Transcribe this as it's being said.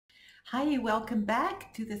Hi, welcome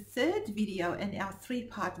back to the third video in our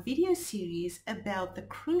three-part video series about the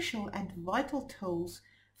crucial and vital tools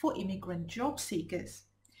for immigrant job seekers.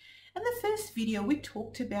 In the first video, we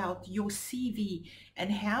talked about your CV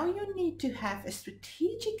and how you need to have a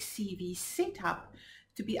strategic CV set up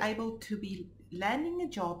to be able to be landing a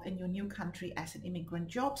job in your new country as an immigrant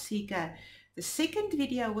job seeker. The second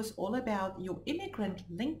video was all about your immigrant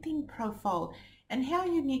LinkedIn profile and how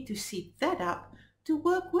you need to set that up to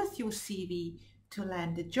work with your CV to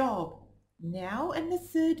land a job. Now in the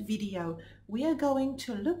third video, we are going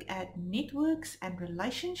to look at networks and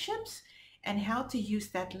relationships and how to use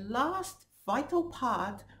that last vital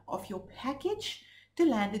part of your package to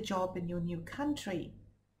land a job in your new country.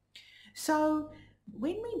 So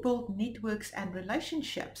when we build networks and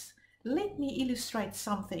relationships, let me illustrate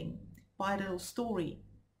something by a little story.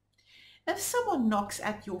 If someone knocks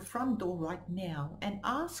at your front door right now and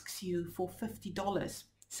asks you for $50,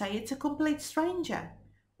 say it's a complete stranger,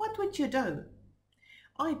 what would you do?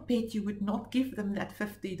 I bet you would not give them that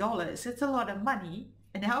 $50. It's a lot of money.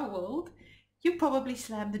 In our world, you probably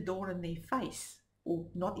slam the door in their face or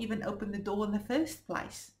not even open the door in the first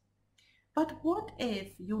place. But what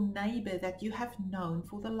if your neighbor that you have known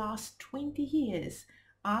for the last 20 years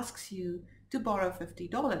asks you to borrow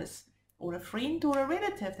 $50? Or a friend or a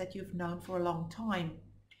relative that you've known for a long time?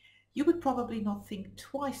 You would probably not think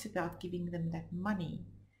twice about giving them that money.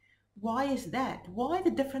 Why is that? Why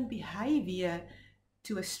the different behavior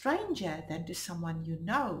to a stranger than to someone you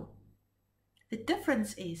know? The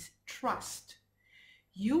difference is trust.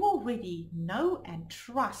 You already know and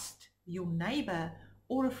trust your neighbor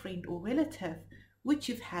or a friend or relative which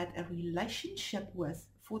you've had a relationship with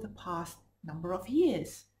for the past number of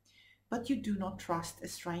years, but you do not trust a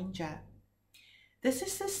stranger. This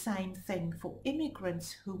is the same thing for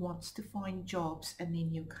immigrants who want to find jobs in their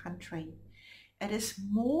new country. It is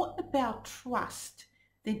more about trust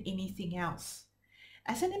than anything else.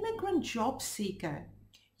 As an immigrant job seeker,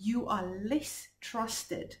 you are less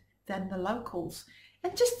trusted than the locals.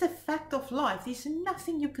 And just the fact of life, there's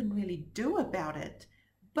nothing you can really do about it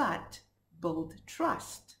but build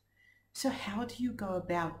trust. So how do you go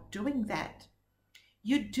about doing that?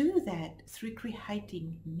 You do that through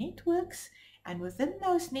creating networks, and within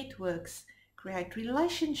those networks, create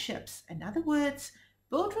relationships. In other words,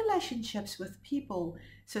 build relationships with people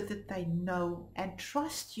so that they know and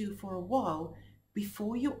trust you for a while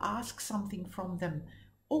before you ask something from them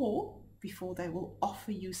or before they will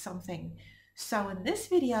offer you something. So in this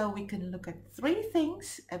video, we can look at 3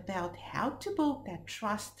 things about how to build that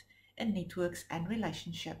trust in networks and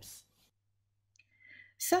relationships.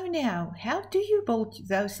 So now, how do you build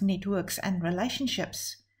those networks and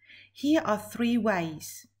relationships? Here are 3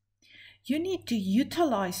 ways. You need to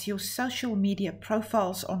utilize your social media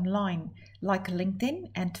profiles online, like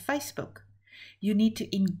LinkedIn and Facebook. You need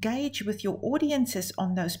to engage with your audiences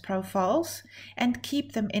on those profiles and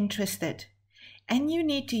keep them interested. And you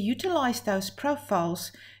need to utilize those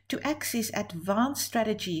profiles to access advanced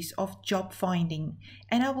strategies of job finding,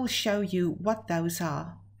 and I will show you what those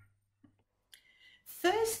are.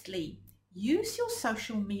 Firstly, use your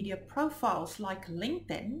social media profiles like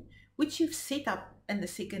LinkedIn, which you've set up in the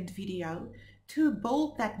second video, to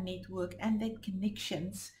build that network and that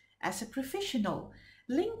connections as a professional.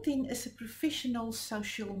 LinkedIn is a professional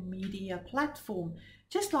social media platform,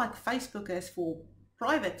 just like Facebook is for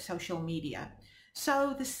private social media.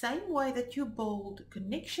 So the same way that you build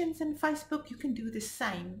connections in Facebook, you can do the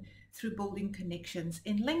same through building connections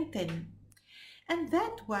in LinkedIn. And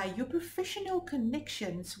that way, your professional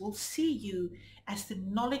connections will see you as the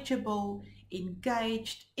knowledgeable,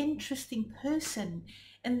 engaged, interesting person.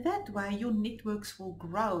 And that way, your networks will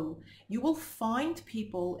grow. You will find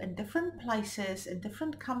people in different places, in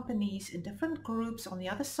different companies, in different groups on the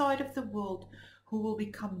other side of the world who will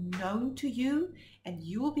become known to you, and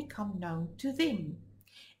you will become known to them.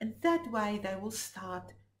 And that way, they will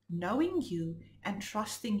start knowing you and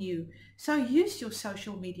trusting you. So use your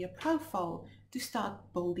social media profile to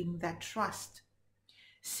start building that trust.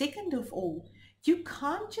 Second of all, you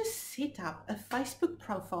can't just set up a Facebook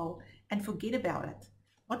profile and forget about it.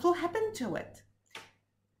 What will happen to it?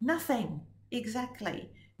 Nothing.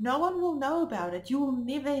 Exactly. No one will know about it. You will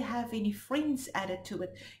never have any friends added to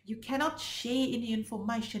it. You cannot share any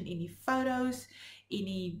information, any photos,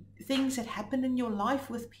 any things that happen in your life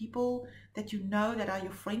with people that you know that are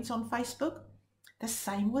your friends on Facebook. The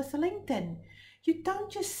same with LinkedIn. You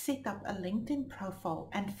don't just set up a LinkedIn profile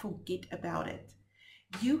and forget about it.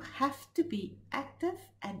 You have to be active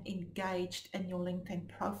and engaged in your LinkedIn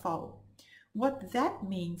profile. What that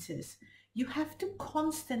means is you have to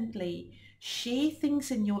constantly Share things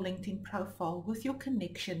in your LinkedIn profile with your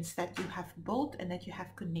connections that you have built and that you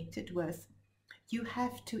have connected with. You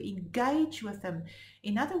have to engage with them.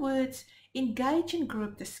 In other words, engage in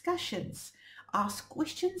group discussions. Ask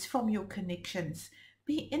questions from your connections.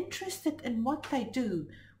 Be interested in what they do.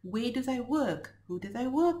 Where do they work? Who do they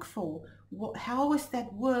work for? How is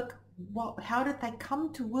that work? How did they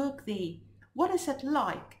come to work there? What is it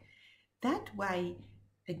like? That way,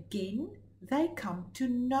 again, they come to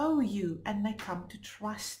know you and they come to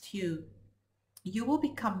trust you. You will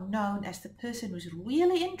become known as the person who's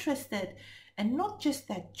really interested in not just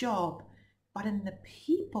that job, but in the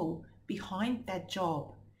people behind that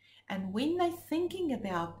job. And when they're thinking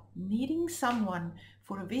about needing someone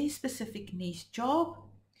for a very specific niche job,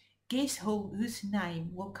 guess whose name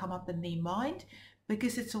will come up in their mind,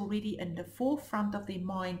 because it's already in the forefront of their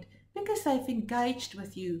mind, because they've engaged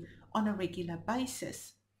with you on a regular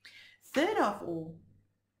basis. Third of all,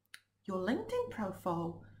 your LinkedIn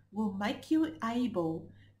profile will make you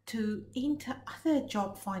able to enter other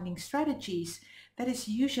job finding strategies that is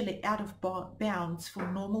usually out of bounds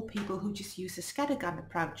for normal people who just use a scattergun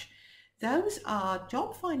approach. Those are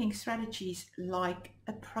job finding strategies like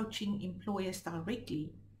approaching employers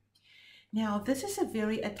directly. Now, this is a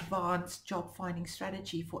very advanced job finding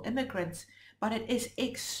strategy for immigrants, but it is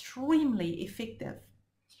extremely effective.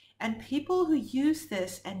 And people who use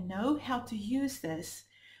this and know how to use this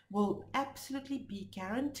will absolutely be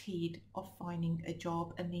guaranteed of finding a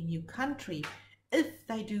job in their new country if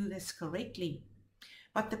they do this correctly.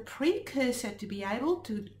 But the precursor to be able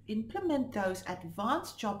to implement those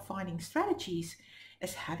advanced job finding strategies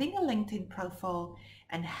is having a LinkedIn profile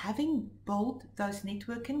and having built those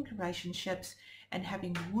networking relationships and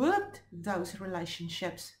having worked those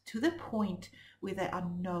relationships to the point where they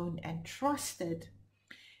are known and trusted.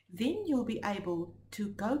 Then you'll be able to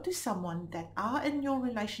go to someone that are in your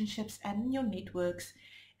relationships and in your networks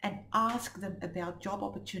and ask them about job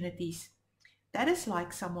opportunities. That is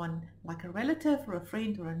like someone, like a relative or a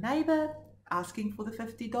friend or a neighbor asking for the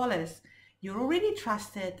 $50. You're already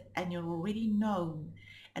trusted and you're already known.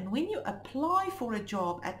 And when you apply for a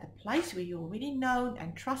job at the place where you're already known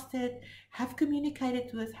and trusted, have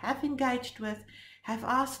communicated with, have engaged with, have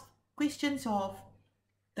asked questions of,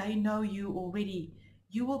 they know you already.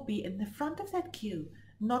 You will be in the front of that queue,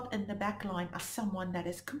 not in the back line as someone that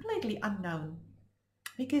is completely unknown.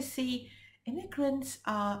 Because see, immigrants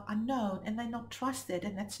are unknown and they're not trusted,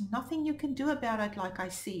 and that's nothing you can do about it, like I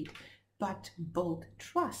said, but build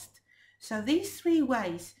trust. So these three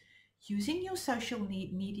ways, using your social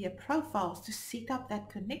media profiles to set up that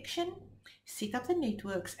connection, set up the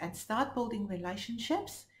networks and start building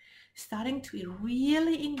relationships, starting to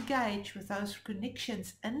really engage with those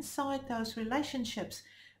connections inside those relationships,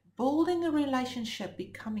 building a relationship,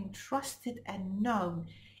 becoming trusted and known,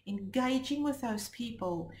 engaging with those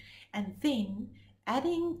people, and then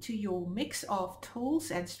adding to your mix of tools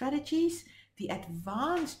and strategies the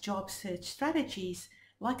advanced job search strategies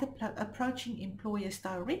like approaching employers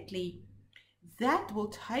directly. That will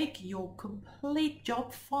take your complete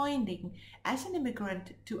job finding as an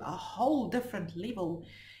immigrant to a whole different level.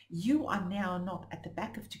 You are now not at the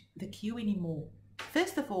back of the queue anymore.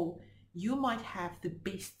 First of all, you might have the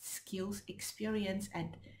best skills, experience,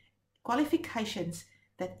 and qualifications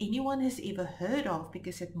that anyone has ever heard of,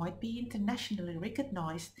 because it might be internationally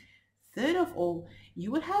recognized. Third of all,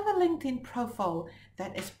 you will have a LinkedIn profile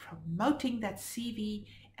that is promoting that CV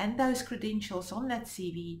and those credentials on that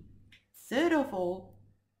CV. Third of all,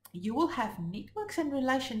 you will have networks and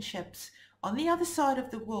relationships on the other side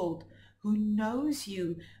of the world who knows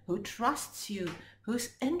you, who trusts you,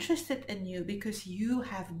 who's interested in you because you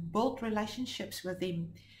have built relationships with them.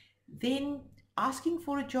 Then asking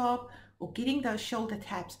for a job or getting those shoulder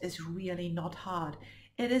taps is really not hard.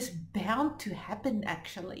 It is bound to happen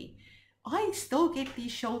actually. I still get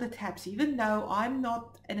these shoulder taps even though I'm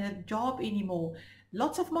not in a job anymore.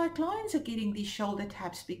 Lots of my clients are getting these shoulder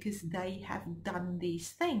taps because they have done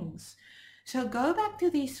these things. So go back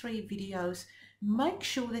to these 3 videos. Make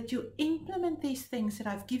sure that you implement these things that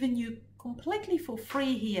I've given you completely for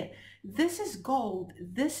free here. This is gold.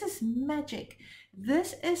 This is magic.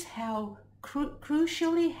 This is how,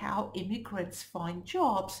 crucially, how immigrants find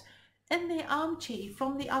jobs in their armchair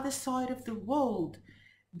from the other side of the world.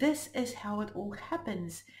 This is how it all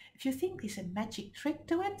happens. If you think there's a magic trick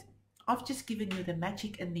to it, I've just given you the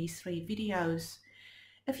magic in these 3 videos.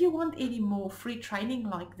 If you want any more free training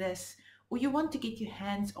like this, or you want to get your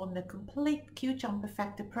hands on the complete Q Jumper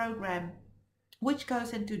Factor program, which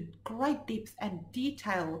goes into great depth and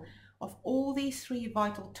detail of all these 3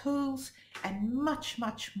 vital tools and much,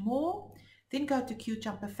 much more, then go to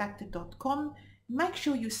qjumperfactor.com. Make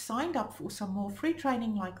sure you signed up for some more free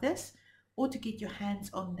training like this or to get your hands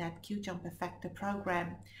on that QJumper Factor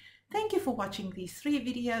program. Thank you for watching these 3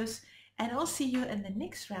 videos, and I'll see you in the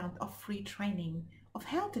next round of free training of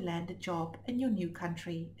how to land a job in your new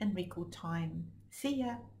country in record time. See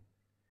ya!